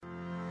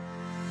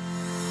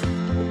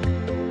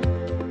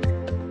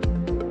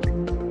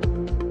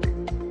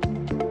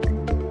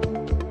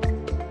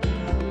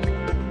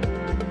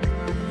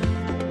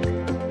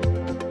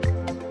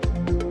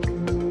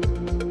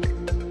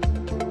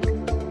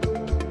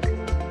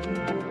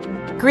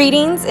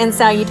Greetings and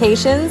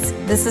salutations.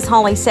 This is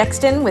Holly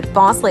Sexton with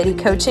Boss Lady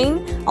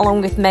Coaching,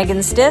 along with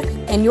Megan Stith,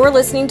 and you're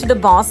listening to the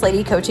Boss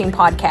Lady Coaching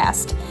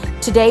Podcast.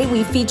 Today,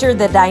 we feature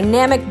the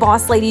dynamic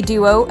boss lady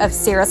duo of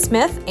Sarah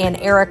Smith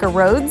and Erica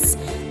Rhodes.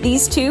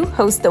 These two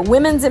host the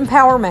Women's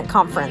Empowerment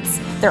Conference.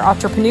 They're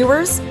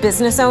entrepreneurs,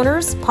 business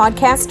owners,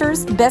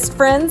 podcasters, best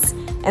friends,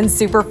 and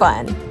super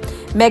fun.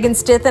 Megan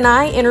Stith and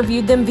I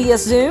interviewed them via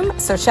Zoom,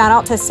 so shout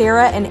out to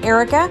Sarah and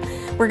Erica.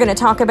 We're going to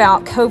talk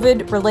about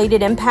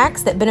COVID-related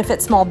impacts that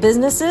benefit small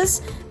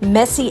businesses,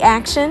 messy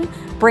action,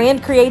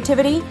 brand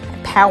creativity,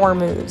 and power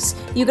moves.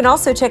 You can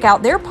also check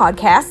out their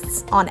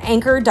podcasts on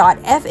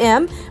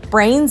Anchor.fm,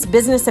 Brains,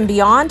 Business, and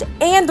Beyond,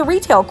 and The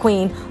Retail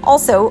Queen,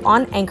 also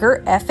on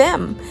Anchor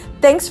FM.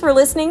 Thanks for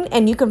listening,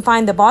 and you can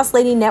find the Boss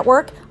Lady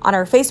Network on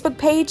our Facebook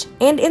page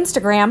and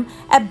Instagram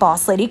at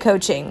Boss Lady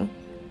Coaching.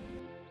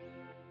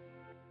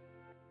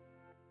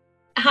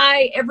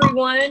 Hi,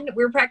 everyone.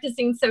 We're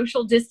practicing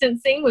social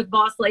distancing with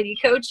Boss Lady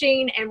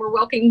Coaching, and we're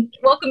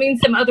welcoming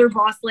some other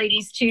boss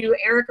ladies too.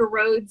 Erica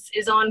Rhodes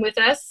is on with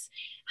us,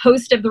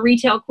 host of the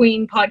Retail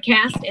Queen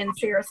podcast, and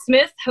Sarah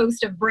Smith,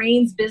 host of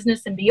Brains,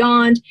 Business, and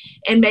Beyond,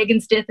 and Megan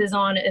Stith is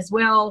on as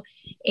well.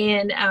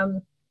 And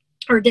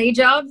our day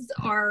jobs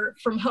are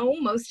from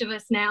home, most of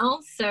us now.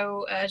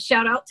 So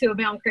shout out to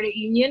Abound Credit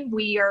Union.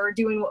 We are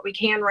doing what we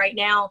can right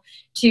now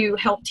to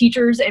help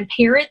teachers and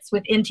parents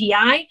with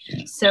NTI.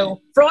 So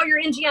for all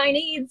your NTI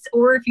needs,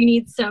 or if you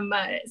need some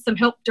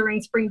help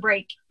during spring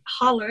break,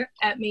 holler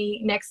at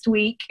me next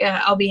week.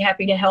 I'll be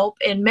happy to help.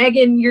 And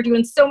Megan, you're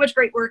doing so much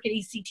great work at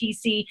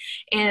ECTC.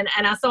 And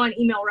I saw an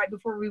email right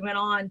before we went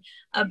on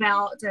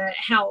about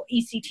how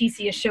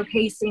ECTC is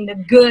showcasing the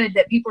good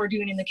that people are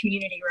doing in the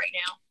community right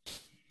now.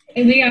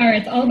 We are.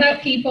 It's all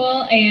about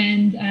people,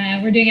 and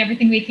we're doing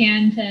everything we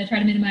can to try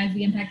to minimize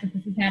the impact that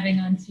this is having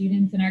on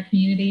students in our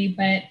community.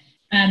 But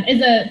as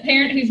a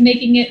parent who's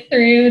making it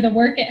through the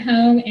work at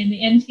home and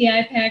the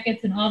NTI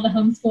packets and all the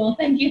homeschool,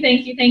 thank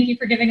you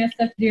for giving us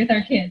stuff to do with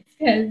our kids.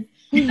 Because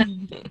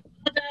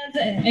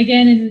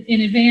again,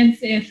 in advance,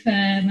 if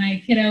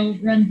my kiddo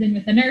runs in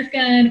with a Nerf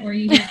gun or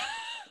you hear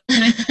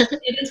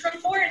it is from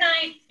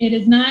Fortnite. It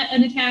is not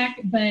an attack,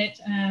 but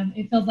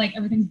it feels like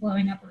everything's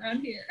blowing up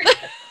around here.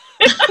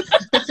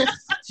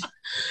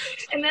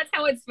 And that's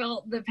how it's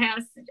felt the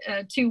past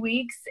 2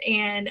 weeks.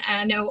 And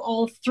I know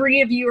all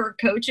three of you are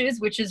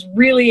coaches, which is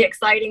really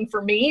exciting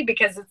for me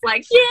because it's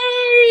like,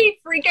 yay,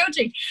 free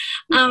coaching.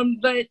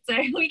 But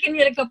we can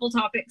hit a couple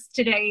topics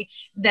today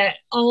that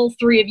all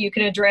three of you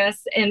can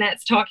address. And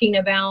that's talking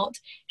about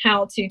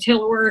how to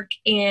telework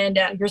and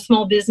your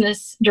small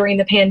business during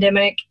the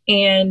pandemic,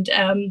 and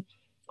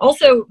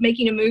also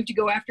making a move to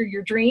go after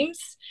your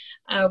dreams.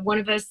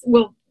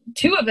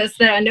 Two of us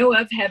that I know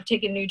of have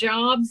taken new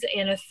jobs,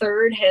 and a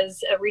third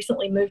has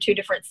recently moved to a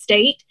different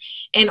state,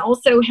 and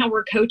also how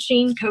we're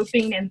coaching,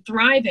 coping, and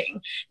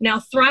thriving. Now,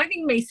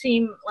 thriving may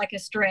seem like a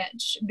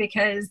stretch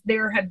because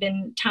there have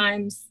been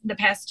times the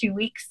past 2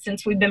 weeks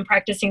since we've been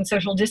practicing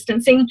social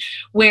distancing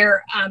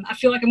where I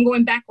feel like I'm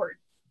going backward.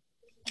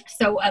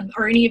 So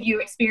are any of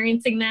you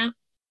experiencing that?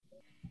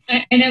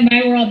 I know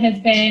my world has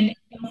been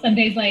some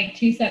days like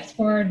 2 steps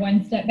forward,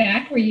 1 step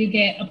back, where you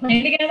get a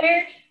plan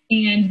together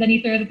and then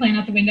you throw the plan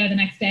out the window the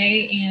next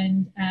day.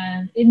 And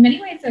in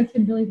many ways, so it's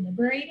been really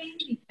liberating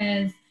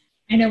because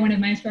I know one of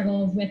my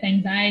struggles with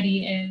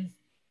anxiety is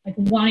like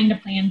wanting to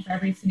plan for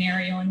every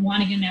scenario and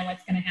wanting to know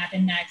what's going to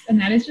happen next. And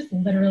that is just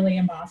literally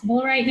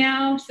impossible right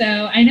now. So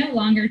I know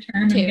longer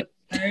term, I'm going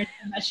to be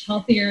a much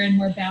healthier and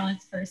more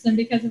balanced person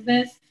because of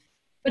this,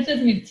 but it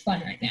doesn't mean it's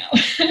fun right now.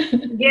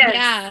 Yes.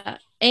 Yeah.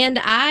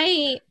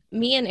 And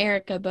me and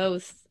Erica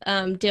both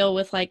deal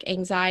with like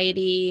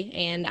anxiety,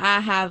 and I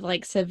have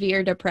like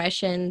severe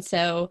depression.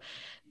 So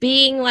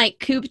being like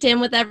cooped in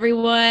with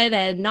everyone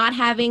and not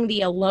having the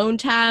alone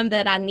time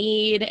that I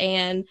need,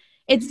 and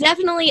it's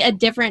definitely a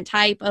different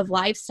type of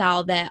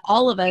lifestyle that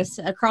all of us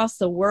across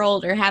the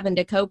world are having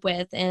to cope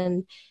with.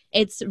 And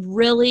it's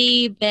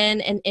really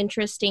been an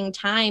interesting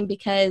time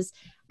because,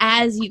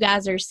 as you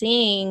guys are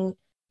seeing,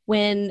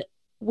 when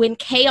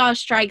chaos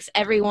strikes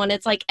everyone,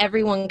 it's like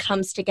everyone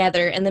comes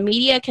together, and the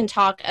media can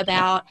talk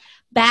about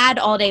bad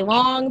all day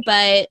long,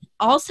 but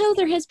also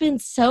there has been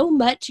so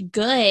much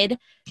good.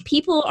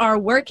 People are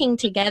working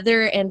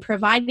together and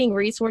providing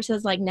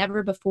resources like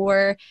never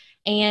before,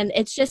 and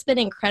it's just been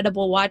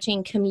incredible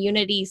watching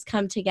communities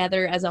come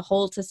together as a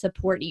whole to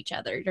support each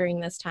other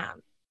during this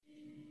time.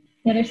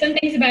 Yeah, there's some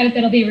things about it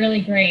that'll be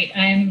really great.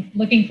 I'm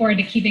looking forward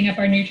to keeping up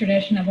our new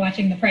tradition of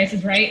watching The Price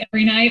is Right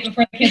every night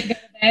before the kids go to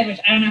bed, which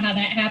I don't know how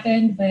that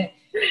happened, but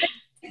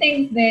I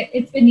think that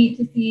it's been neat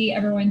to see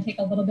everyone take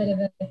a little bit of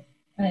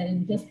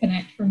a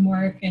disconnect from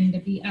work and to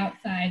be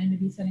outside and to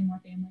be spending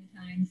more family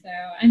time. So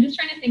I'm just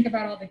trying to think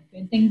about all the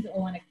good things that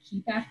we'll want to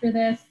keep after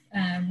this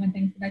when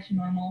things get back to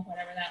normal,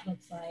 whatever that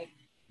looks like.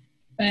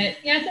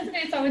 But yeah, it doesn't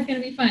mean it's always going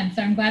to be fun.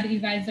 So I'm glad that you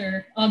guys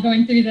are all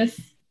going through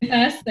this with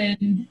us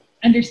and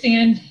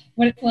understand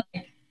what it's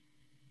like.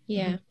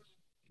 Yeah.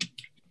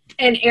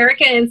 And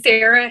Erica and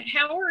Sarah,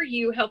 how are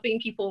you helping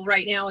people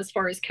right now as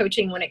far as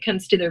coaching when it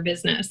comes to their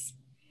business?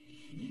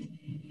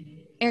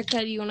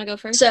 Erica, do you want to go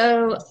first?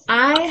 So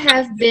I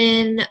have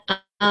been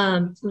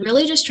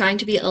really just trying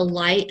to be a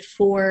light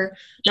for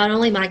not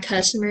only my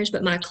customers,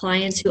 but my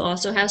clients who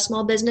also have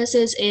small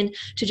businesses, and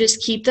to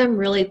just keep them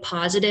really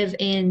positive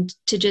and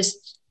to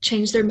just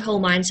change their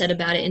whole mindset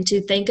about it and to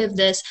think of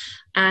this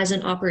as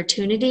an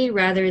opportunity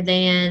rather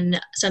than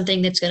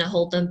something that's going to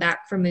hold them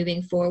back from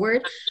moving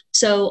forward.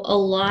 So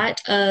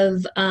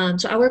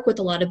so I work with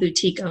a lot of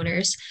boutique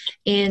owners.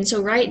 And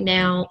so right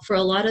now, for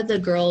a lot of the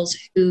girls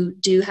who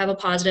do have a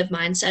positive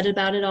mindset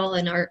about it all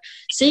and are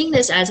seeing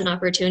this as an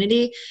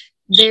opportunity,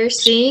 they're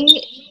seeing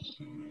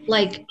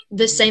like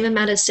the same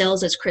amount of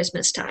sales as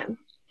Christmas time,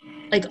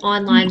 like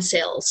online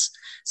sales.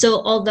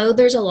 So although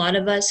there's a lot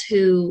of us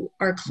who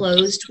are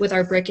closed with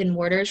our brick and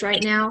mortars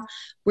right now,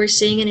 we're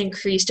seeing an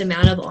increased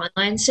amount of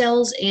online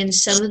sales, and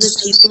some of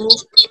the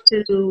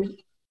people who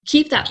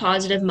keep that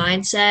positive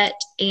mindset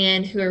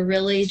and who are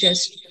really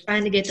just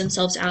trying to get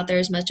themselves out there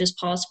as much as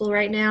possible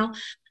right now,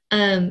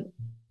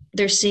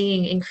 they're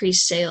seeing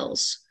increased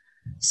sales.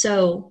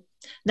 So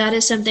that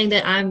is something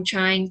that I'm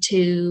trying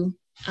to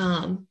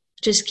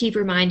just keep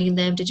reminding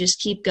them to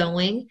just keep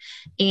going.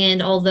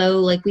 And although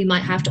like we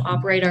might have to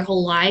operate our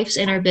whole lives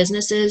and our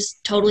businesses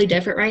totally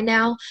different right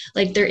now,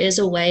 like there is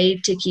a way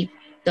to keep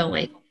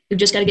going. We've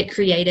just got to get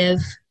creative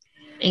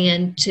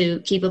and to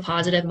keep a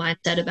positive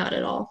mindset about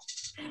it all.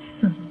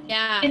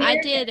 Yeah, I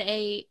did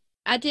a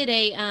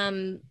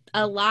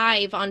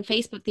live on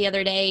Facebook the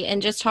other day and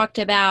just talked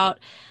about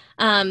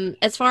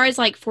as far as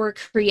like for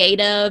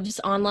creatives,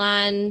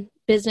 online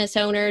business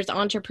owners,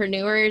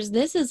 entrepreneurs,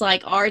 this is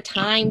like our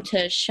time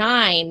to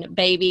shine,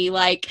 baby.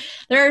 Like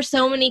there are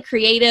so many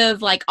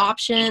creative like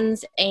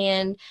options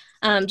and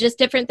just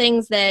different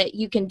things that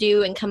you can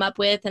do and come up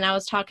with. And I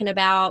was talking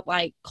about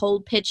like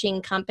cold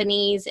pitching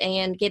companies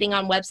and getting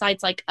on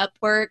websites like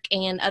Upwork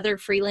and other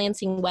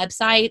freelancing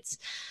websites,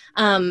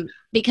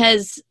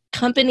 because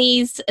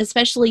companies,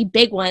 especially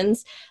big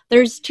ones,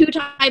 there's two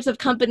types of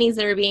companies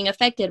that are being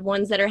affected.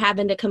 Ones that are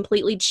having to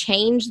completely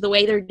change the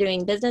way they're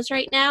doing business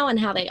right now and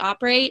how they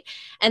operate.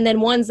 And then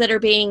ones that are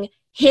being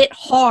hit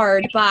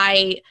hard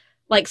by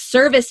like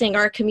servicing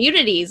our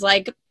communities,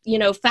 like, you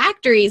know,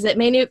 factories that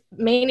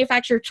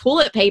manufacture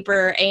toilet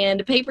paper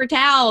and paper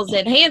towels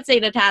and hand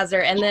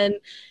sanitizer. And then,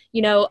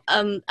 you know,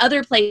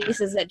 other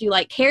places that do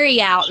like carry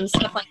out and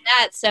stuff like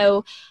that.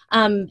 So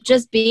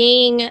just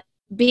being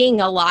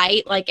a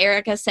light, like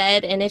Erica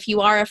said, and if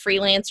you are a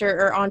freelancer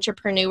or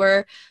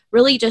entrepreneur,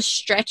 really just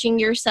stretching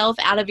yourself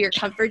out of your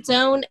comfort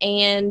zone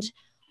and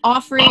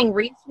offering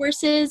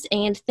resources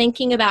and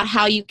thinking about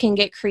how you can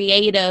get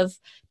creative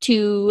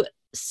to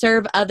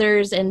serve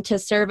others and to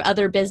serve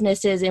other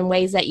businesses in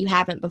ways that you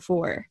haven't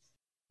before.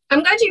 I'm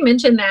glad you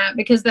mentioned that,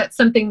 because that's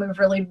something we've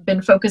really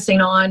been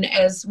focusing on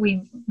as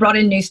we brought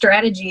in new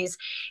strategies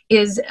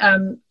is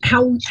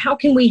how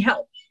can we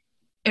help?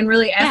 And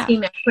really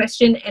asking that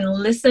question and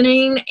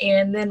listening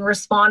and then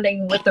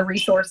responding with the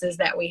resources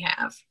that we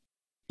have.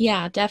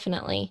 Yeah,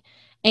 definitely.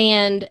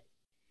 And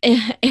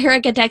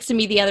Erica texted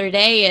me the other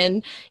day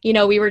and, you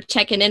know, we were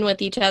checking in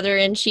with each other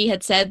and she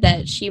had said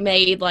that she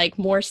made like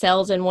more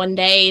sales in one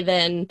day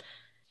than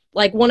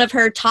like one of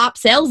her top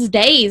sales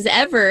days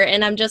ever.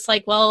 And I'm just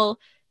like, well,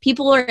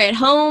 people are at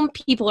home,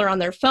 people are on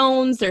their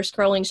phones, they're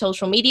scrolling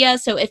social media.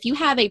 So if you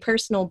have a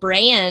personal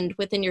brand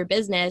within your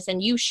business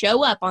and you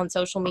show up on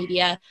social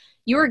media,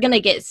 you're going to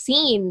get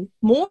seen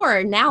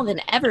more now than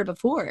ever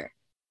before.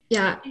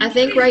 Yeah, I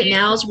think right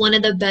now is one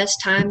of the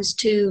best times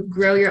to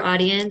grow your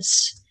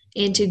audience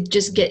and to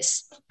just get,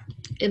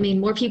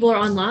 more people are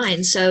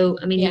online. So,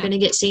 you're going to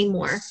get seen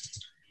more.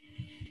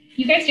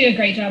 You guys do a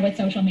great job with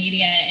social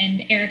media.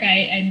 And Erica,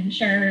 I'm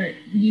sure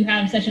you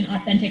have such an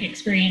authentic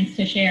experience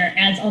to share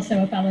as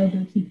also a fellow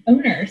boutique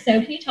owner.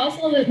 So can you tell us a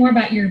little bit more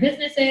about your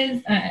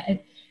businesses?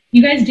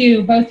 You guys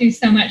both do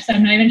so much, so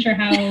I'm not even sure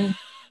how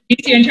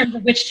in terms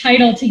of which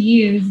title to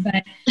use,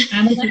 but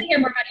I'd love to hear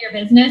more about your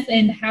business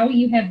and how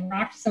you have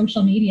rocked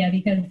social media,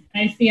 because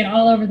I see it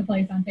all over the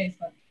place on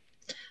Facebook.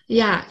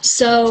 Yeah,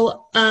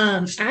 so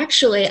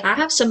actually I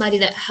have somebody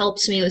that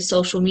helps me with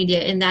social media,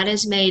 and that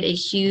has made a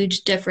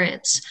huge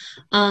difference.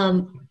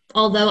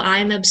 Although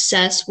I'm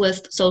obsessed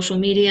with social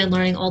media and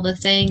learning all the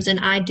things, and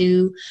I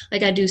do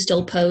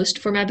still post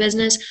for my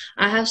business,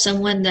 I have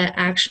someone that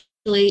actually,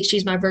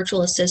 she's my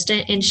virtual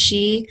assistant, and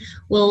she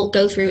will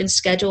go through and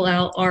schedule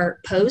out our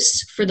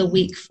posts for the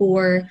week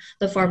for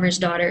the Farmer's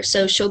Daughter.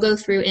 So she'll go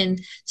through and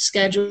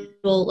schedule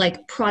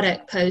like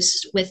product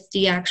posts with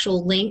the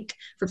actual link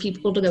for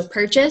people to go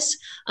purchase.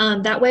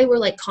 That way we're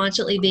like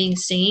constantly being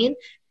seen,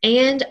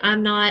 and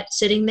I'm not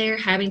sitting there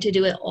having to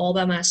do it all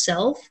by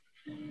myself.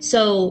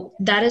 So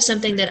that is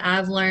something that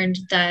I've learned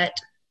that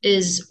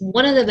is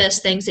one of the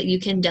best things that you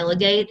can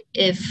delegate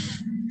if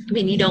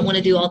you don't want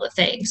to do all the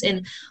things.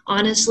 And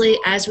honestly,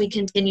 as we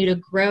continue to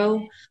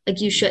grow, like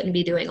you shouldn't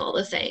be doing all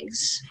the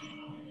things.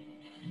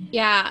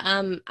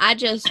 Yeah, I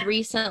just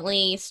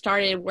recently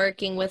started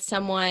working with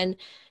someone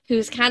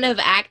who's kind of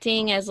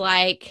acting as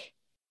like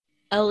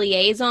a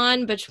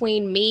liaison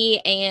between me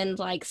and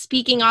like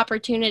speaking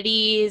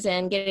opportunities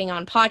and getting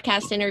on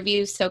podcast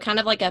interviews. So kind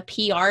of like a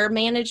PR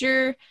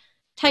manager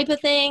type of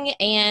thing.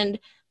 And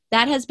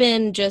that has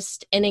been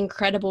just an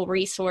incredible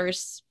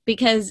resource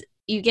because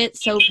you get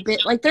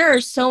like there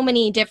are so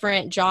many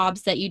different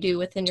jobs that you do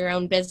within your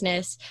own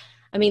business.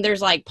 I mean,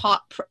 there's like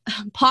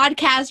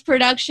podcast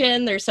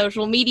production, there's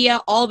social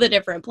media, all the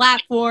different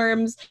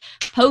platforms,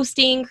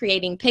 posting,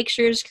 creating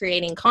pictures,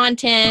 creating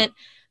content,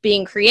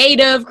 being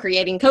creative,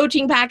 creating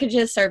coaching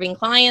packages, serving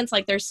clients.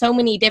 Like there's so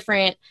many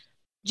different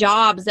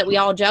jobs that we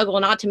all juggle,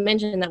 not to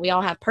mention that we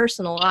all have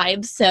personal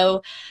lives.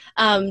 So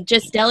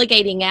just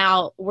delegating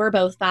out, we're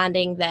both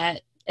finding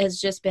that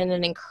has just been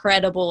an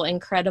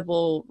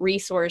incredible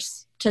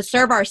resource to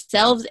serve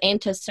ourselves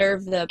and to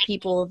serve the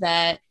people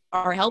that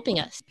are helping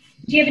us.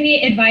 Do you have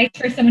any advice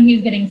for someone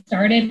who's getting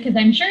started? Because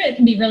I'm sure it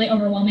can be really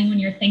overwhelming when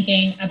you're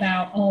thinking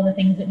about all the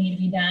things that need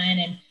to be done,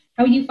 and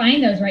how you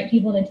find those right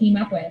people to team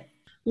up with.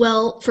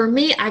 Well, for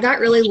me, I got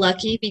really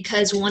lucky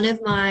because one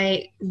of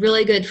my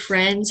really good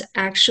friends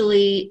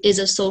actually is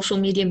a social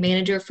media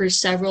manager for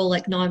several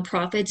like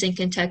nonprofits in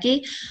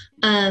Kentucky.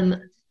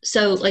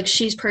 So like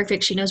she's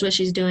perfect. She knows what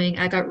she's doing.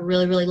 I got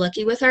really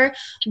lucky with her.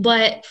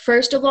 But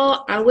first of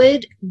all, I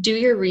would do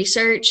your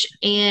research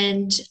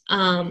and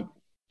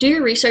do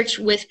your research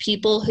with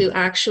people who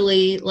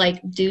actually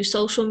like do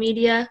social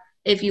media.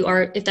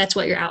 If that's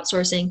what you're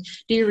outsourcing,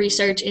 do your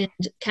research and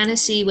kind of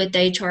see what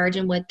they charge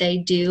and what they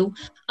do.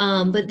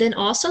 But then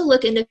also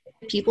look into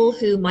people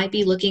who might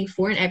be looking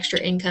for an extra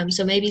income.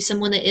 So maybe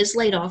someone that is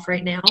laid off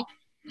right now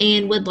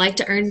and would like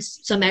to earn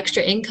some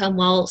extra income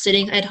while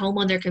sitting at home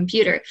on their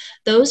computer.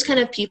 Those kind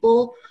of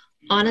people,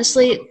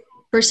 honestly,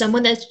 for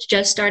someone that's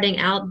just starting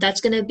out,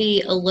 that's going to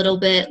be a little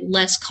bit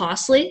less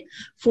costly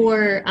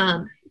for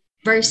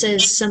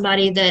versus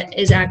somebody that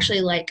is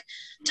actually like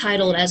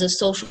titled as a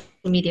social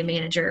media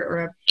manager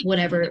or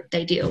whatever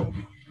they do.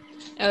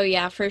 Oh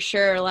yeah, for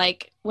sure.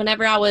 Like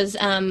whenever I was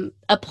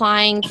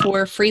applying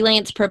for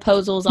freelance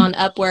proposals on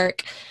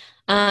Upwork,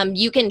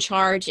 you can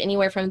charge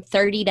anywhere from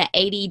 $30 to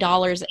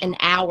 $80 an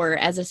hour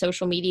as a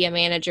social media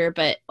manager.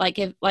 But like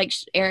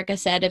Erica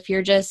said, if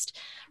you're just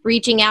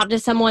reaching out to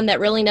someone that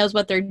really knows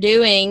what they're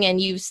doing and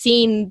you've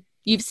seen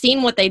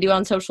what they do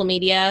on social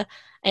media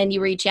and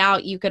you reach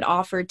out, you could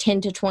offer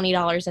 $10 to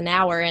 $20 an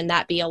hour, and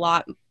that'd be a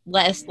lot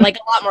less, like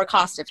a lot more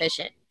cost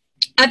efficient.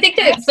 I think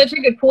that's such a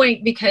good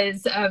point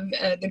because of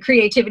the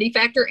creativity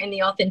factor and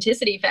the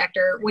authenticity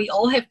factor. We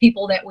all have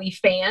people that we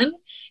fan,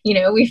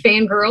 we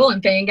fangirl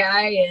and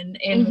fanguy,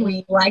 and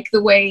we like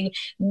the way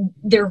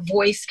their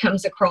voice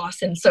comes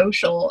across in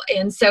social.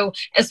 And so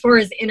as far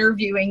as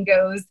interviewing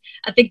goes,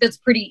 I think that's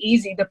pretty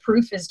easy. The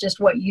proof is just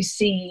what you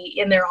see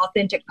in their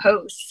authentic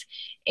posts.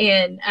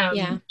 And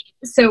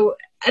so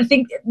I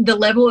think the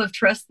level of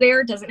trust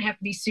there doesn't have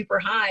to be super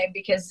high,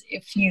 because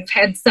if you've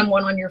had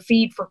someone on your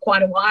feed for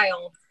quite a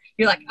while,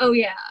 you're like, oh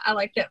yeah, I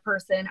like that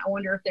person. I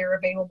wonder if they're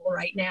available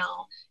right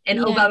now. And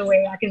oh, by the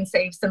way, I can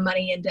save some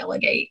money and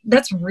delegate.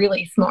 That's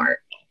really smart.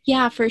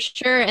 Yeah, for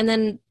sure. And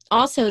then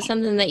also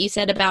something that you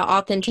said about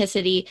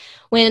authenticity,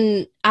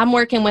 when I'm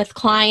working with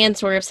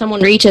clients or if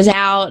someone reaches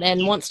out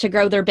and wants to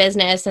grow their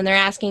business and they're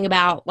asking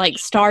about like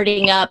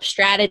starting up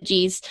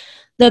strategies,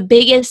 the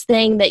biggest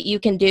thing that you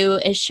can do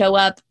is show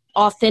up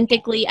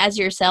authentically as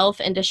yourself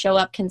and to show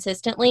up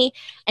consistently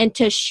and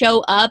to show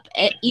up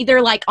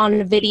either like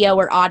on video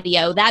or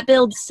audio. That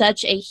builds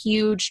such a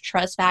huge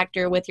trust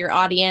factor with your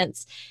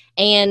audience.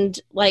 And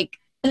like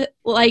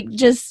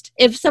just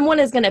if someone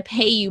is going to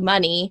pay you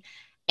money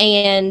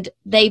and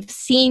they've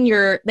seen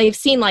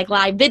like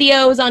live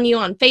videos on you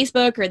on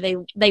Facebook, or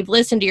they've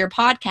listened to your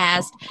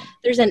podcast,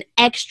 there's an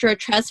extra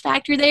trust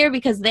factor there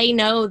because they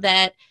know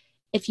that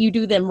if you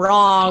do them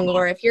wrong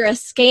or if you're a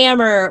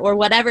scammer or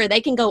whatever, they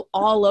can go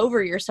all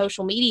over your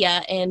social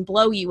media and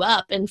blow you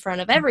up in front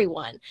of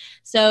everyone.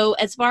 So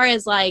as far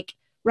as like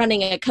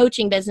running a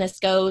coaching business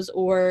goes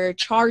or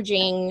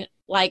charging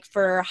like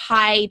for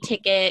high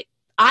ticket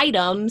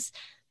items,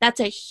 that's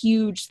a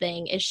huge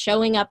thing, is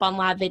showing up on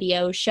live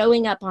video,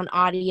 showing up on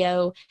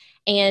audio,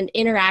 and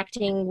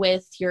interacting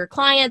with your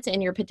clients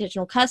and your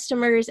potential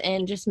customers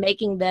and just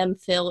making them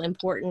feel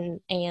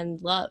important and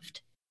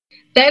loved.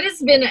 That has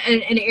been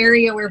an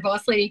area where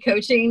Boss Lady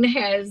Coaching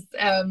has,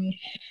 and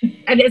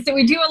so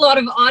we do a lot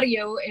of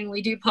audio and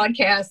we do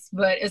podcasts,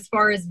 but as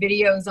far as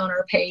videos on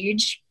our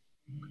page,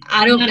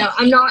 I don't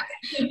know.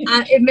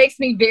 It makes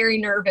me very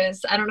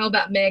nervous. I don't know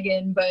about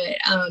Megan, but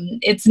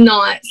it's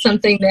not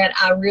something that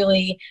I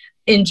really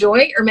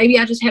enjoy, or maybe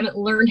I just haven't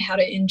learned how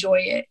to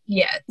enjoy it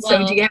yet.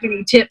 So do you have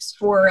any tips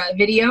for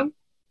video?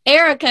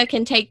 Erica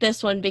can take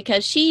this one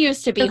because she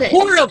used to be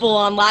horrible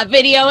on live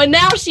video and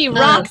now she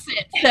rocks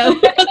it.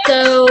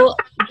 So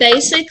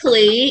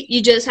basically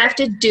you just have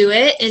to do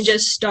it and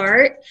just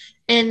start.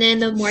 And then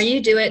the more you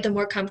do it, the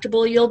more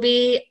comfortable you'll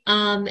be.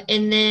 And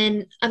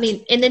then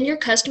your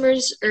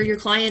customers or your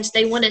clients,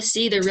 they want to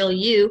see the real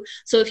you.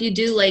 So if you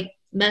do like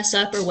mess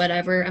up or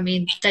whatever,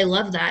 they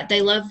love that.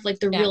 They love like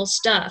the real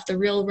stuff, the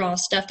real raw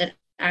stuff that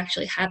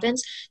actually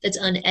happens that's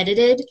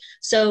unedited.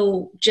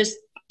 So just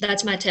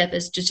that's my tip,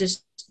 is to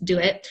just do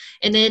it.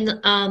 And then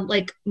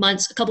like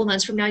a couple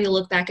months from now, you'll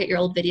look back at your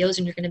old videos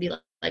and you're going to be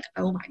like,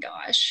 oh my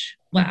gosh,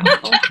 wow.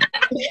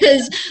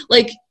 Because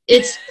like,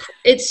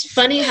 it's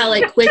funny how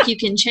like quick you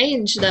can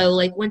change though.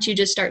 Like once you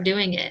just start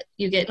doing it,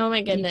 you get, oh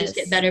my goodness, you just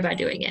get better by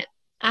doing it.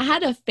 I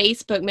had a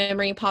Facebook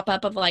memory pop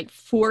up of like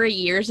 4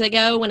 years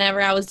ago whenever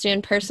I was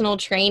doing personal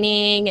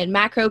training and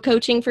macro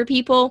coaching for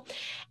people.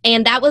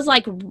 And that was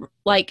like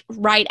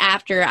right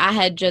after I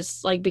had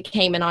just like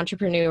became an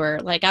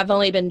entrepreneur. Like I've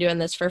only been doing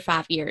this for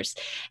 5 years.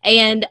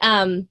 And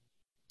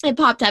it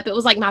popped up. It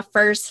was like my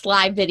first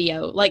live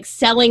video, like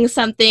selling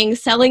something,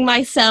 selling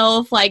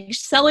myself, like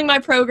selling my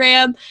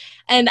program.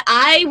 And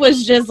I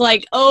was just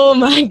like, oh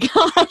my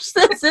gosh,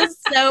 this is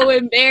so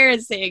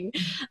embarrassing.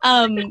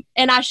 And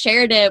I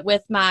shared it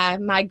with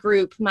my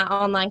group, my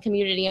online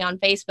community on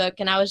Facebook.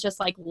 And I was just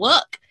like,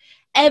 look,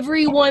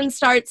 everyone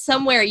starts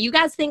somewhere. You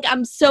guys think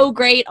I'm so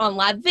great on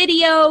live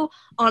video,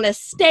 on a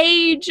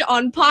stage,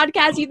 on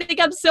podcasts. You think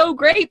I'm so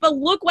great, but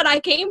look what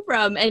I came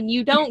from. And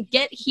you don't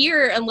get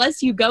here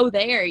unless you go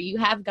there. You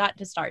have got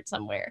to start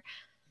somewhere.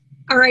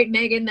 All right,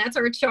 Megan, that's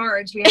our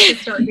charge. We have to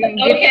start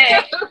doing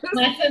okay,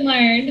 lesson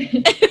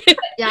learned.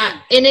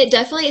 Yeah, and it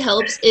definitely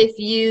helps if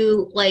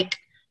you like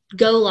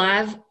go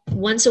live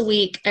once a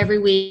week, every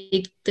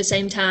week, the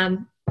same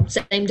time,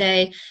 same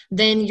day.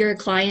 Then your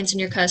clients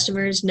and your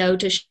customers know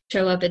to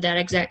show up at that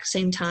exact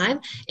same time,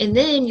 and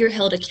then you're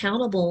held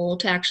accountable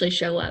to actually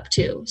show up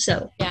too.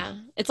 So yeah,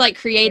 it's like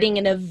creating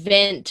an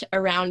event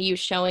around you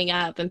showing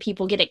up, and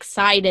people get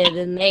excited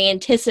and they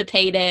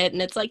anticipate it,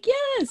 and it's like,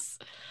 yes.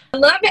 I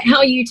love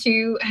how you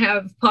two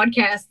have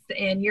podcasts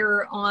and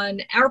you're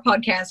on our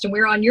podcast and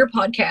we're on your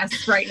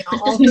podcast right now,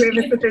 all three of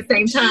us at the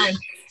same time.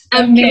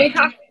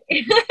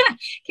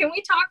 Can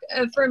we talk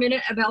for a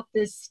minute about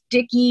this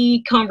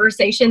sticky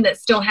conversation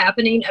that's still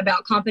happening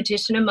about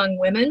competition among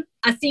women?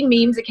 I see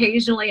memes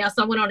occasionally. I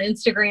saw one on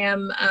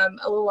Instagram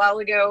a little while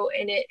ago,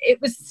 and it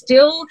was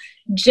still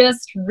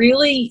just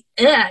really,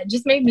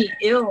 just made me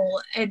ill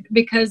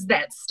because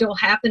that's still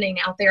happening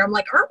out there. I'm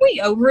like, aren't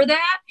we over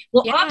that?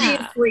 Well, yeah.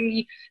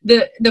 Obviously,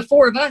 the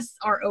four of us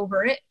are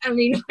over it. I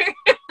mean,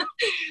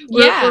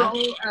 we're all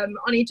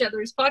on each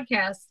other's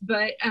podcasts,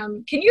 but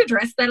can you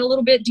address that a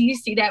little bit? Do you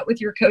see that with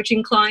your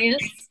coaching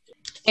clients?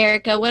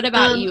 Erica, what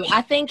about you?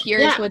 I think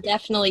yours would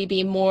definitely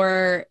be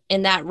more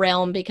in that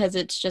realm because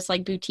it's just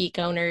like boutique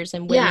owners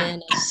and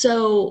women. Yeah.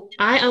 So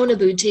I own a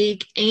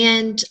boutique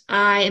and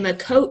I am a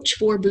coach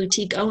for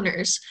boutique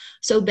owners.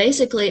 So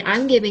basically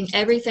I'm giving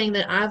everything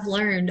that I've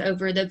learned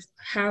over I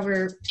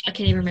can't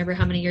even remember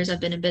how many years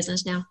I've been in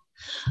business now.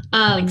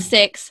 Like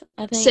 6,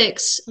 I think.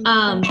 6.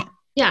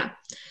 Yeah.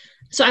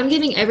 So I'm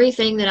giving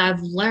everything that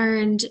I've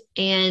learned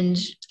and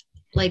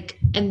like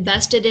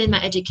invested in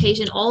my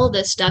education, all of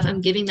this stuff. I'm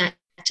giving that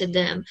to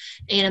them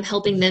and I'm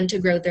helping them to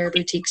grow their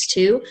boutiques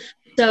too.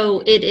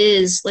 So it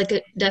is like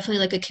definitely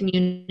like a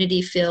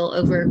community feel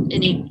over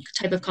any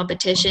type of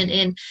competition.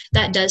 And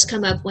that does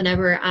come up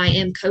whenever I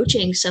am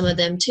coaching some of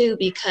them too,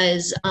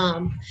 because,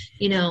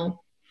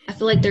 I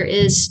feel like there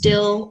is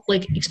still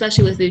like,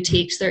 especially with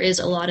boutiques, there is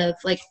a lot of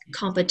like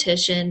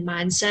competition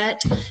mindset.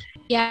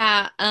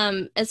 Yeah.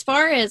 As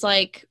far as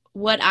like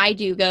what I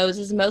do goes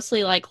is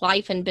mostly like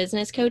life and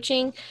business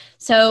coaching.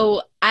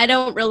 So I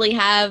don't really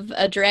have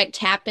a direct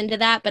tap into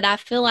that, but I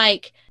feel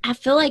like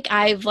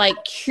I've like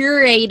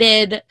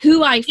curated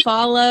who I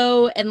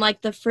follow and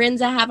like the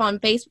friends I have on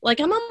Facebook. Like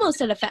I'm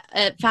almost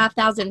at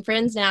 5,000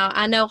 friends now.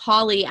 I know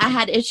Holly, I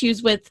had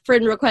issues with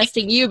friend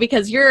requesting you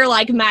because you're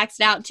like maxed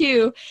out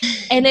too.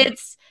 And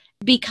it's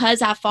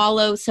because I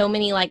follow so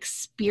many like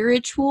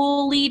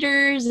spiritual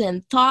leaders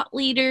and thought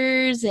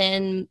leaders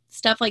and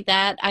stuff like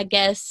that. I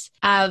guess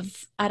I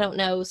don't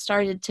know,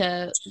 started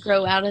to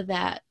grow out of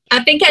that.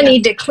 I think I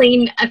need to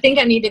clean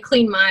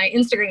my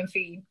Instagram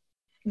feed.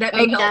 That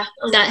may help.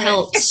 That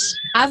helps.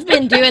 I've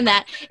been doing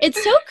that.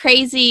 It's so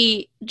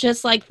crazy,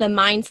 just like the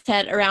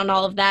mindset around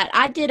all of that.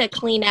 I did a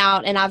clean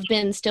out and I've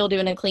been still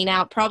doing a clean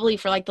out probably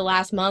for like the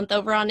last month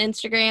over on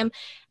Instagram.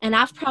 And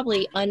I've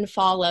probably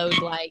unfollowed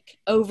like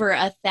over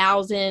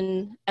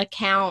 1,000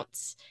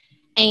 accounts.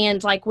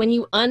 And like when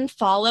you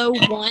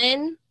unfollow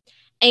one,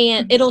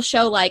 and it'll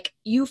show like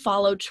you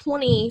follow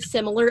 20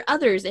 similar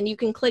others and you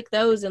can click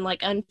those and like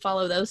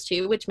unfollow those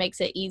too, which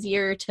makes it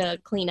easier to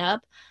clean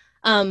up.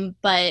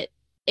 But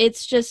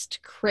it's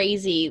just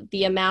crazy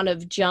the amount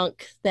of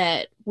junk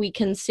that we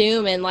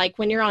consume. And like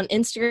when you're on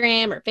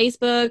Instagram or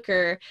Facebook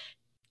or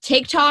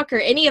TikTok or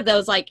any of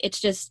those, like it's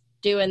just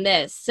doing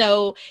this.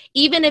 So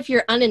even if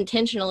you're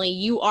unintentionally,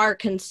 you are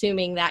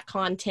consuming that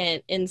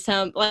content in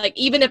some, like,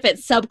 even if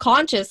it's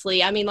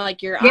subconsciously, I mean,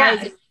 like your eyes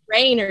and your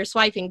brain are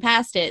swiping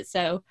past it.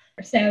 So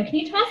can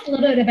you tell us a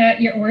little bit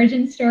about your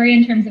origin story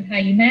in terms of how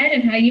you met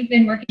and how you've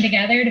been working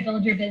together to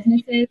build your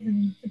businesses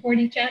and support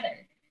each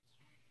other?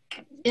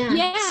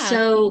 Yeah.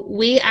 So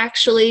we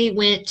actually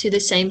went to the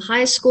same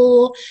high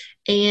school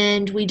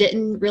and we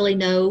didn't really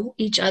know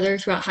each other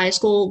throughout high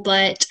school,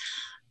 but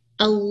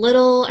a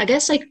little, I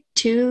guess like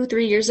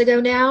 2-3 years ago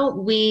now,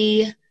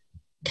 we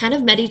kind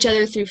of met each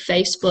other through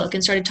Facebook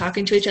and started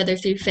talking to each other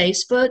through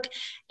Facebook.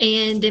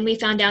 And then we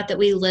found out that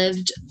we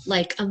lived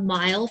like a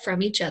mile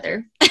from each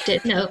other.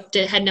 Had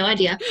no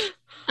idea.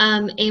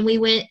 And we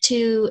went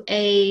to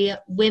a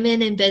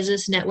women in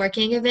business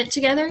networking event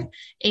together.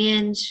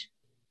 And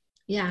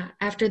yeah,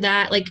 after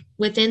that, like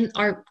within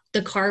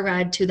the car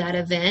ride to that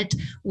event,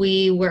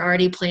 we were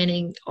already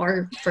planning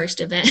our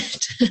first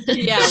event.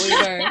 Yeah, we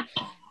were.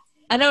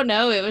 I don't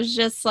know. It was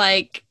just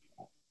like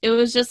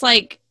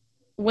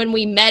when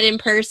we met in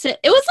person.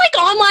 It was like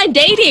online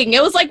dating.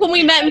 It was like when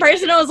we met in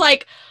person, I was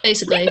like,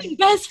 basically, we've been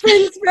best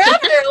friends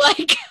forever.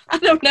 Like, I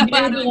don't know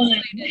how to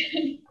explain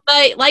it.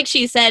 But like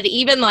she said,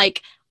 even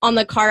like on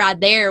the car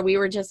ride there, we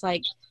were just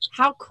like,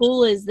 how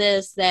cool is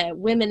this that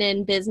women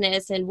in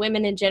business and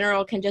women in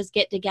general can just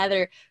get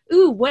together?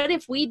 Ooh, what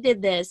if we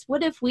did this?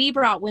 What if we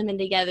brought women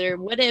together?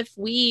 What if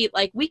we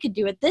could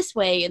do it this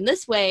way and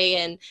this way?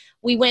 And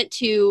we went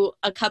to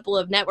a couple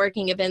of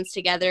networking events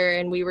together,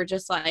 and we were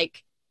just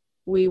like,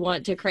 we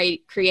want to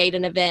create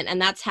an event.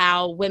 And that's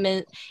how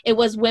it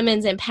was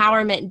Women's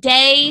Empowerment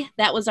Day.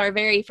 That was our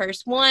very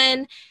first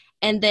one.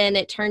 And then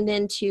it turned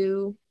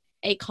into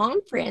a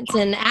conference.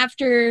 And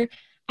after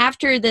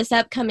this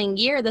upcoming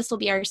year, this will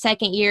be our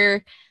second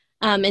year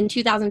in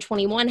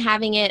 2021,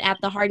 having it at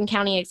the Hardin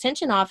County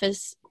Extension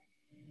Office.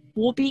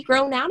 We'll be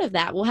grown out of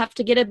that. We'll have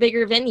to get a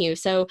bigger venue.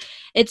 So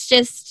it's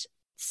just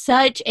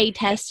such a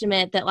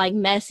testament that like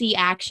messy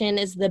action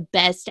is the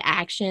best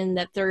action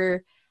that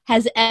there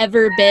has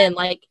ever been.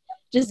 Like,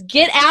 just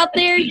get out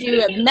there,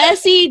 do it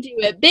messy, do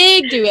it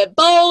big, do it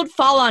bold,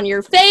 fall on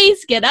your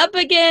face, get up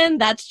again.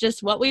 That's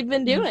just what we've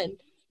been doing.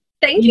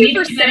 Thank you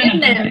for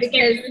saying that,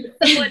 because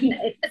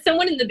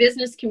someone in the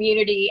business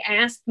community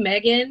asked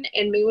Megan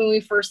and me when we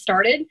first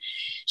started.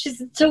 She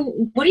said, so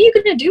what are you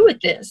going to do with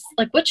this?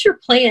 Like, what's your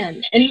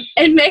plan? And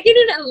Megan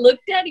and I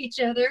looked at each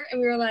other and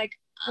we were like,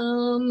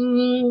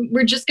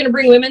 we're just going to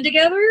bring women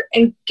together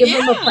and give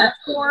them a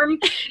platform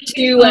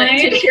to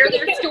share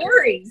their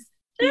stories.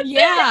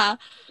 Yeah.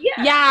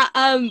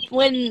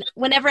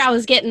 Whenever I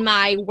was getting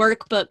my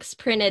workbooks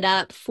printed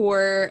up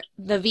for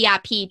the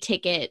VIP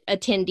ticket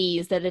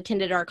attendees that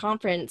attended our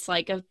conference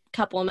like a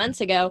couple of months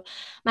ago,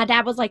 my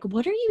dad was like,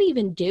 what are you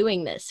even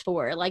doing this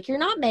for? Like, you're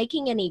not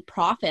making any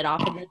profit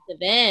off of this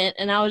event.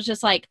 And I was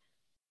just like,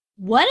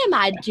 what am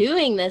I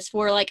doing this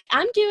for? Like,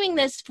 I'm doing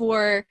this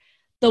for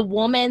the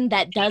woman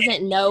that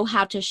doesn't know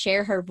how to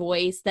share her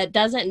voice, that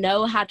doesn't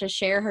know how to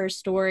share her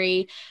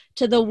story,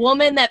 to the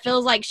woman that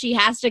feels like she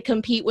has to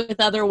compete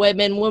with other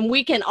women when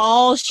we can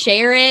all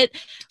share it.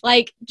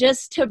 Like,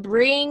 just to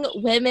bring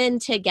women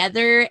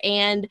together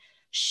and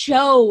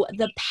show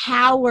the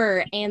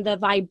power and the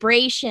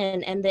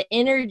vibration and the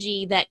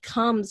energy that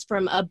comes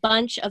from a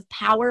bunch of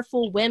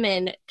powerful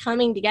women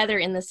coming together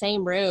in the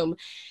same room.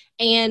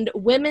 And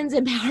Women's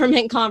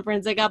Empowerment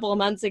Conference a couple of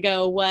months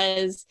ago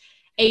was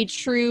a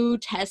true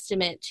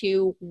testament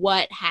to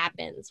what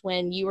happens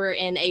when you are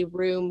in a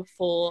room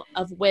full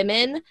of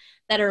women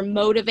that are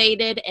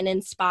motivated and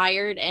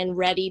inspired and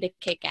ready to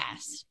kick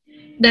ass.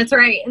 That's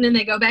right. And then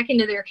they go back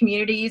into their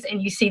communities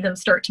and you see them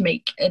start to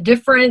make a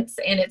difference,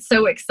 and it's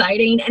so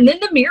exciting. And then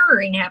the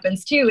mirroring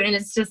happens too. And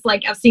it's just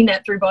like, I've seen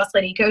that through Boss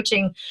Lady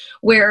Coaching,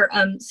 where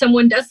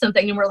someone does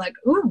something and we're like,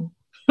 ooh,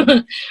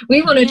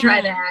 we want to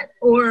try that.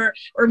 Or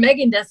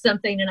Megan does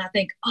something and I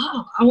think,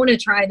 oh, I want to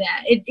try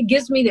that. It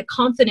gives me the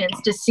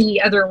confidence to see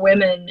other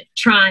women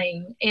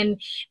trying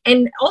and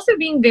also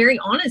being very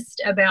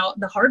honest about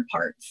the hard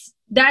parts.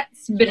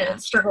 That's been a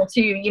struggle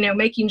too,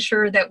 making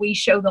sure that we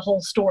show the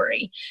whole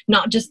story,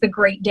 not just the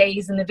great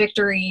days and the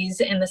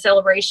victories and the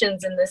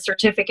celebrations and the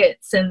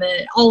certificates and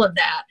all of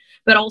that,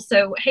 but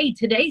also, hey,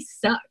 today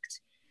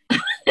sucked.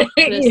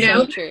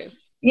 So true.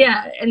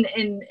 Yeah, and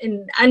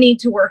I need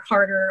to work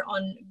harder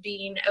on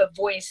being a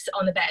voice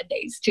on the bad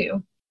days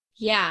too.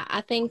 Yeah,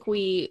 I think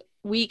we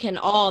can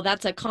all,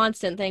 that's a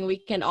constant thing we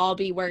can all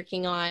be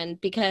working on,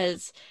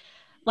 because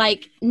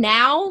like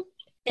now,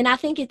 and I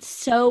think it's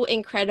so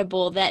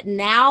incredible that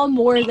now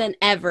more than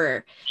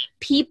ever,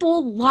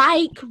 people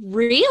like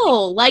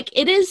real. Like,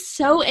 it is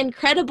so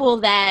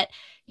incredible that,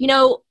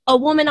 a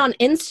woman on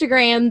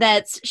Instagram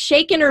that's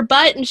shaking her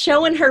butt and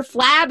showing her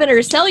flab and her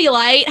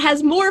cellulite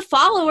has more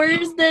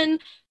followers than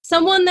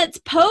someone that's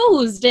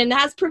posed and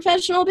has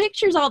professional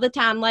pictures all the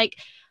time. Like,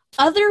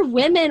 other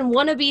women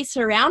want to be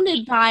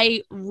surrounded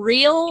by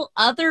real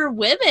other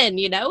women,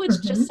 It's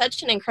just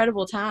such an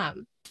incredible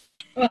time.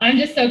 Well, I'm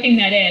just soaking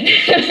that in.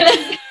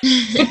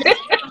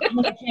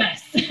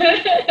 Yes.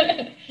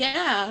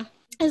 Yeah.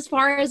 As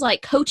far as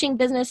like coaching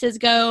businesses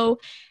go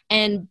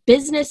and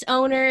business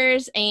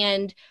owners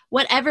and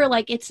whatever,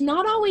 like, it's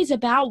not always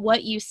about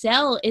what you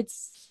sell.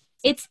 It's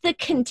the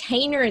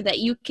container that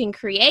you can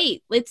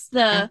create. It's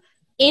the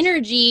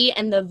energy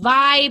and the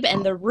vibe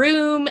and the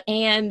room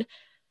and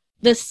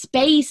the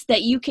space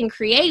that you can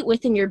create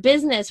within your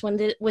business,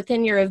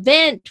 within your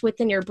event,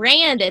 within your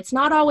brand. It's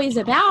not always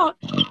about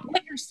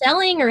what you're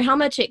selling or how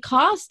much it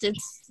costs.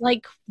 It's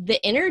like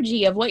the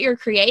energy of what you're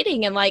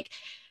creating. And like,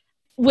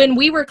 when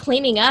we were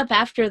cleaning up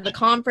after the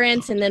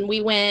conference, and then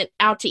we went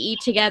out to eat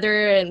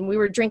together, and we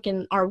were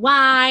drinking our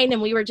wine,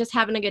 and we were just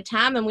having a good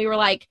time, and we were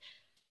like,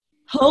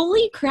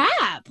 holy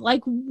crap,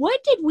 like,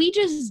 what did we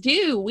just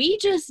do? We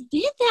just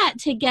did that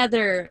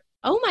together.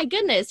 Oh my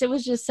goodness. It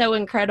was just so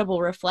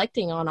incredible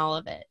reflecting on all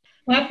of it.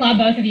 Well, I applaud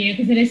both of you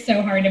because it is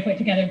so hard to put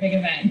together big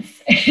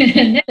events.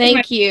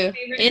 Thank you.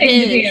 It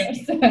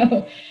is.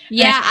 So,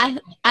 yeah,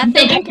 I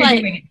think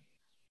like,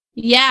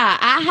 yeah,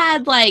 I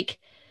had like,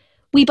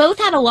 we both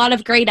had a lot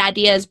of great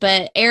ideas,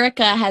 but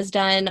Erica has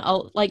done,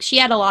 like, she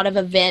had a lot of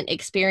event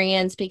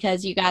experience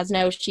because you guys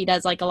know she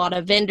does like a lot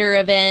of vendor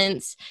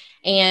events,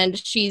 and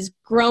she's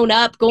grown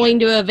up going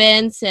to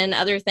events and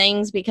other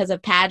things because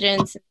of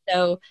pageants.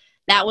 So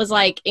that was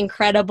like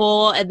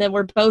incredible. And then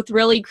we're both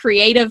really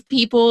creative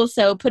people.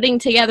 So putting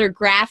together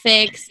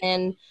graphics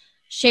and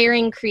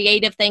sharing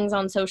creative things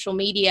on social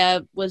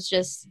media was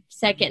just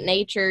second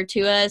nature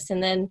to us.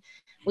 And then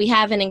we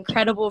have an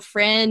incredible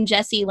friend,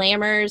 Jessie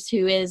Lammers,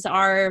 who is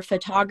our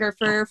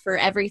photographer for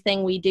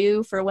everything we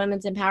do for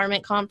Women's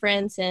Empowerment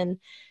Conference. And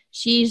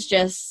she's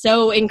just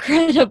so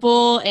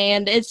incredible.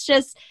 And it's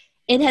just,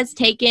 it has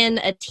taken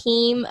a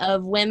team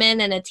of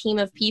women and a team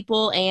of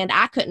people, and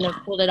I couldn't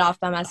have pulled it off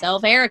by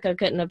myself. Erica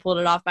couldn't have pulled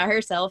it off by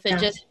herself.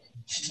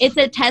 It's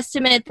a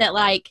testament that,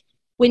 like,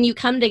 when you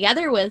come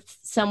together with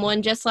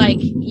someone just like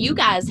you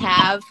guys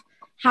have,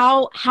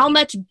 how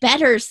much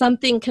better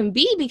something can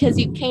be because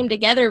you came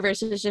together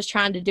versus just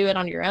trying to do it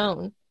on your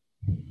own.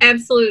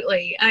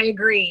 Absolutely. I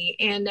agree.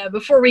 And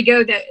before we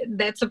go,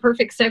 that's a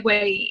perfect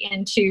segue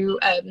into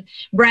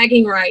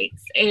bragging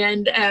rights.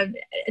 And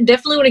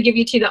definitely want to give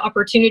you two the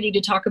opportunity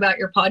to talk about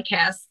your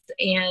podcast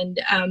and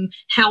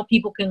how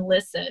people can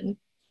listen.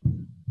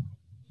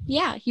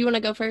 Yeah. You want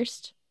to go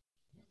first?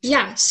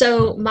 Yeah,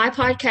 so my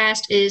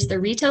podcast is the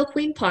Retail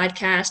Queen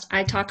Podcast.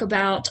 I talk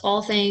about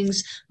all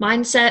things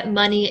mindset,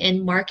 money,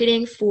 and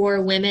marketing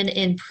for women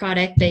in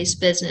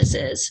product-based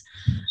businesses.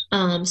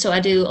 So I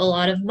do a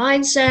lot of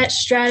mindset,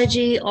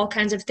 strategy, all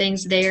kinds of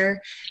things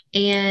there.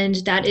 And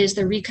that is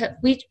the Retail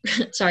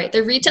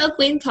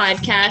Queen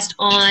Podcast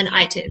on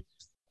iTunes.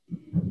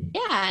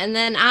 Yeah, and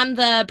then I'm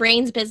the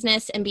Brains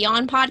Business and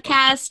Beyond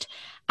podcast.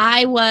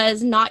 I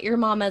was Not Your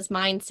Mama's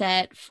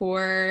Mindset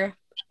for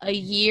a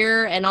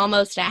year and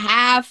almost a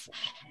half.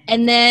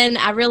 And then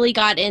I really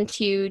got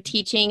into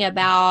teaching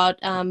about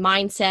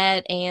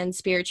mindset and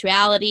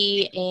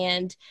spirituality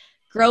and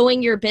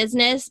growing your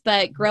business,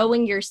 but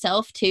growing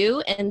yourself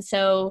too. And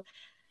so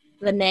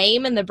the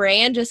name and the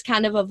brand just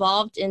kind of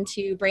evolved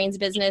into Brains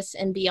Business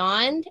and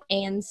Beyond.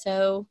 And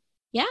so,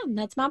 yeah,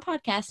 that's my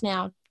podcast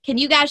now. Can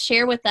you guys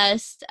share with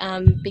us,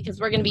 because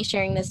we're going to be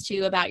sharing this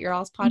too, about your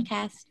all's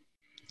podcast?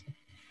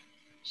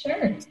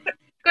 Sure.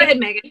 Go ahead,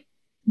 Megan.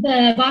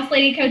 The Boss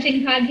Lady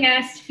Coaching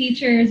Podcast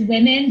features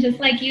women just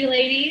like you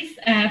ladies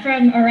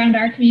from around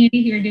our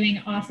community who are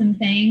doing awesome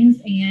things.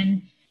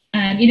 And,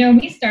 when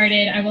we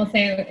started, I will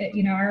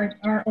say,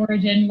 our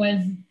origin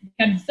was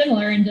kind of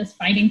similar in just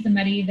finding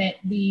somebody that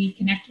we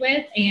connect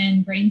with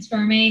and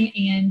brainstorming.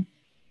 And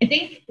I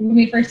think when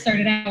we first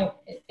started out,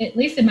 at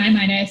least in my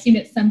mind, I assumed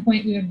at some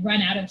point we would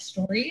run out of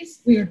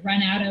stories. We would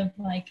run out of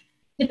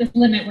hit this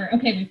limit where,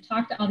 okay, we've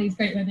talked to all these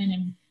great women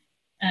and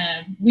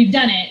we've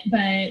done it,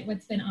 but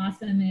what's been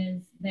awesome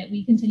is that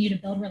we continue to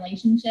build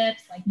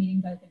relationships, like meeting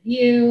both of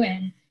you.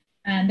 And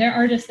there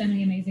are just so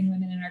many amazing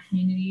women in our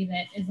community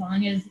that as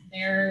long as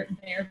they're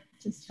there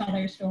to tell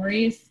their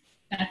stories,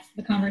 that's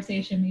the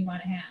conversation we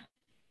want to have.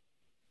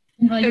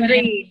 And Holly,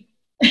 agreed.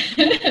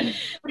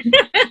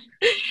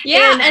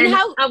 Yeah. And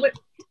how,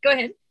 go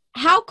ahead.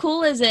 How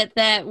cool is it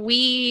that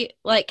we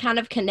kind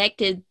of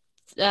connected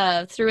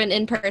through an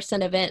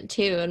in-person event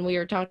too, and we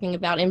were talking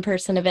about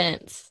in-person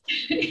events.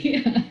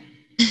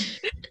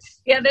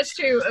 Yeah, that's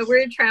true.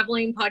 We're a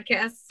traveling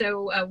podcast,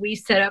 so we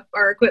set up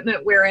our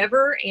equipment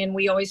wherever, and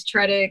we always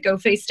try to go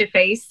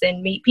face-to-face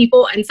and meet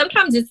people. And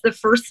sometimes it's the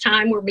first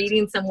time we're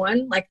meeting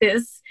someone like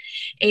this.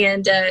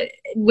 And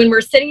when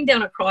we're sitting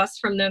down across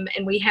from them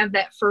and we have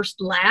that first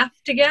laugh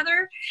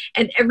together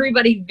and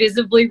everybody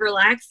visibly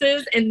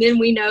relaxes, and then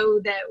we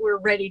know that we're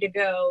ready to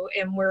go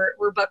and we're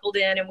buckled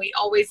in, and we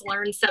always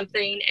learn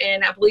something.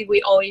 And I believe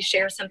we always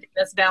share something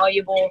that's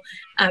valuable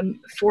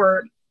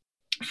for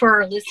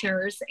our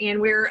listeners. And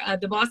we're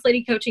the Boss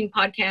Lady Coaching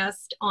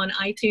Podcast on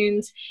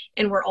iTunes,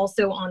 and we're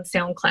also on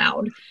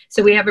SoundCloud.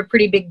 So we have a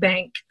pretty big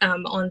bank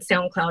on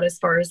SoundCloud as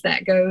far as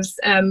that goes.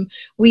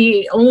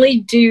 We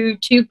only do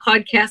 2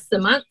 podcasts a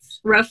month,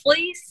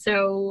 roughly.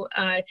 So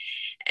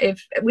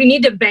if we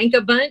need to bank a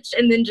bunch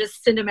and then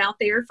just send them out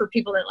there for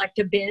people that like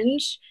to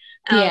binge.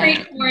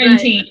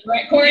 Quarantine.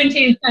 Right?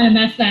 Quarantine kind of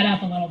messed that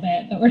up a little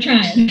bit, but we're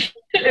trying.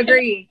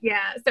 Agreed.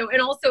 Yeah. So,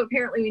 and also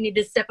apparently we need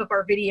to step up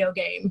our video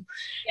game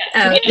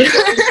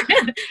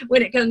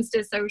when it comes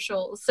to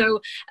social.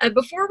 So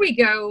before we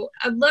go,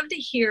 I'd love to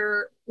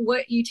hear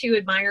what you two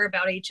admire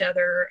about each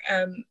other.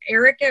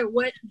 Erica,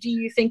 what do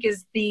you think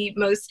is the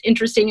most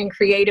interesting and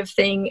creative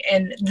thing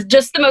and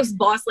just the most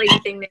boss lady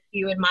thing that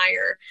you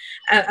admire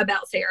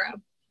about Sarah?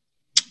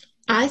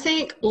 I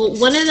think, well,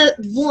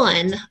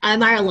 I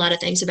admire a lot of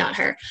things about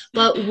her,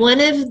 but one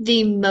of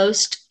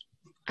the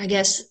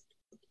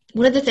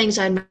things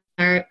I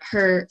admire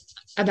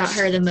about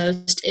her the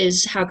most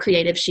is how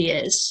creative she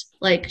is.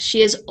 Like,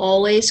 she is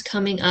always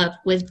coming up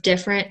with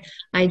different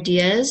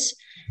ideas,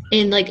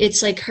 and like,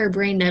 it's like her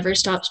brain never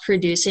stops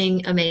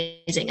producing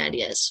amazing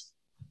ideas.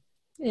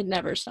 It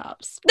never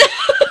stops.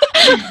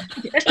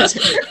 Nothing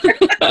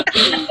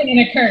in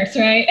a curse,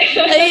 right?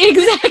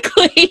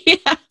 Exactly.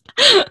 Yeah.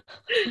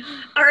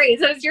 All right,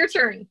 so it's your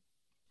turn.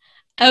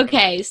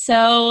 Okay,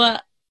 so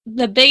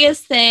the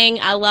biggest thing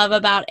I love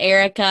about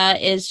Erica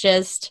is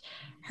just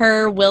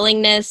her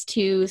willingness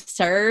to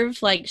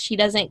serve. Like, she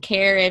doesn't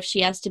care if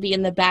she has to be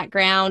in the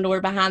background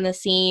or behind the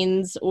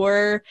scenes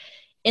or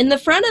in the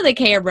front of the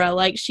camera.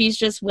 Like, she's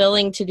just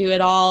willing to do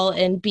it all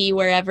and be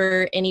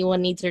wherever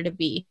anyone needs her to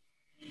be.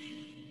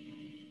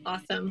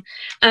 Awesome.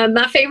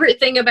 My favorite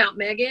thing about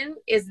Megan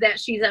is that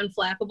she's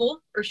unflappable,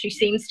 or she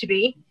seems to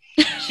be.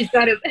 She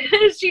has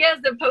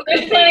the poker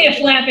There's plenty of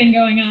flapping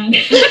going on.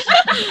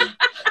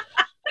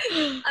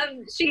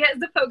 She has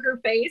the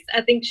poker face.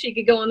 I think she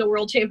could go on the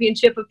World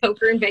Championship of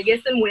Poker in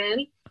Vegas and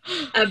win,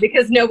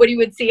 because nobody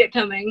would see it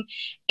coming.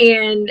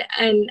 And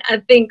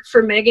I think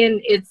for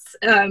Megan, it's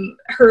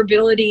her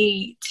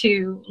ability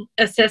to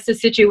assess a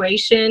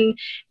situation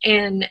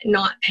and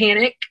not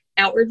panic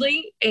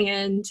outwardly,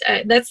 and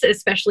that's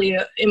especially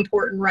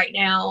important right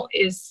now,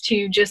 is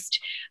to just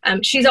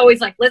she's always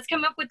like, let's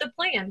come up with a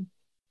plan,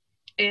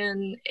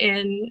 and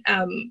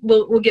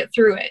we'll get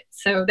through it.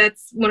 So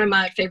that's one of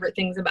my favorite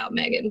things about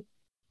Megan.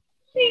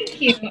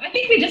 Thank you. I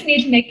think we just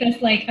need to make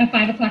this like a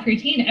 5 o'clock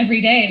routine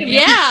every day.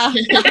 Yeah.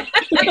 That's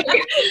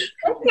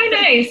so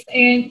nice.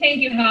 And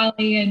thank you,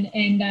 Holly.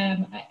 And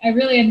I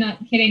really am not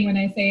kidding when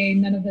I say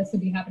none of this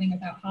would be happening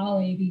without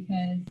Holly,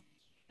 because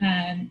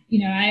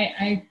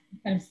I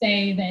kind of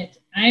say that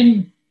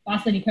I'm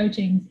Boss Lady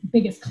Coaching's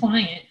biggest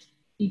client,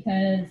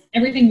 because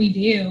everything we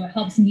do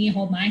helps me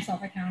hold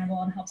myself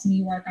accountable and helps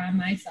me work on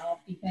myself,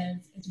 because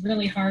it's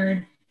really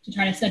hard to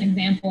try to set an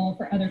example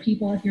for other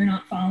people if you're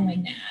not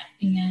following that.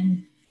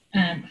 And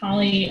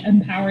Holly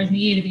empowers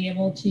me to be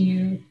able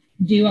to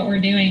do what we're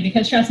doing,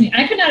 because trust me,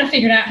 I could not have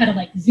figured out how to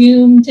like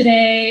Zoom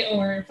today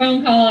or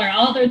phone call or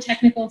all the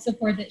technical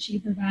support that she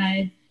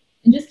provides,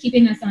 and just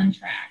keeping us on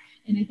track.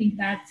 And I think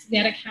that's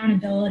that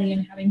accountability,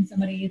 and having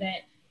somebody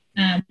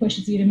that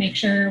pushes you to make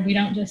sure we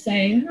don't just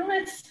say, oh,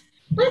 let's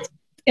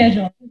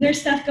schedule.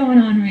 There's stuff going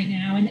on right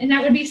now. And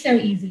that would be so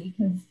easy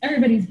because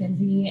everybody's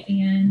busy.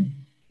 And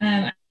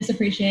I just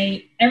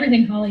appreciate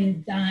everything Holly has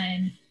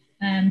done,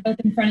 both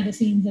in front of the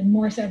scenes and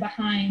more so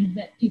behind,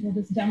 that people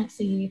just don't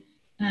see.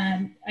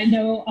 I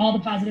know all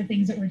the positive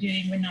things that we're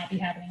doing would not be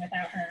happening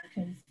without her,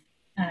 because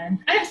I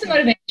have some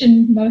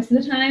motivation most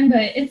of the time,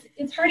 but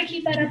it's hard to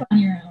keep that up on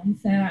your own.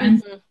 So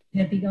I'm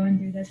to be going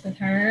through this with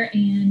her,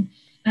 and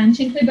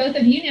to include both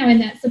of you now in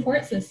that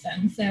support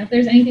system. So if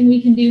there's anything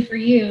we can do for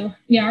you,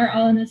 we are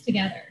all in this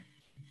together.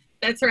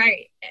 That's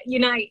right.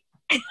 Unite.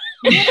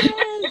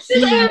 Yes.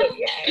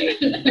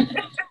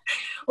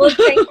 Well,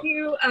 thank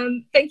you.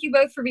 Thank you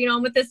both for being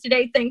on with us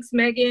today. Thanks,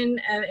 Megan,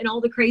 and all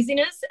the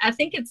craziness. I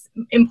think it's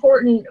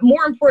more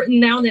important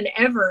now than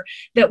ever,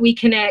 that we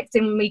connect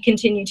and we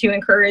continue to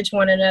encourage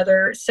one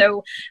another.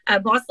 So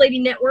Boss Lady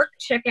Network,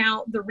 check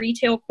out the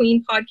Retail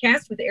Queen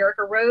podcast with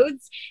Erica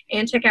Rhodes,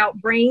 and check out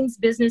Brains,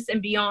 Business,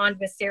 and Beyond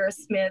with Sarah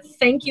Smith.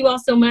 Thank you all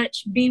so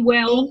much. Be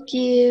well. Thank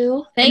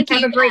you. Thank you.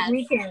 Have a great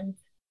weekend.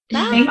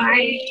 Bye.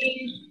 Bye.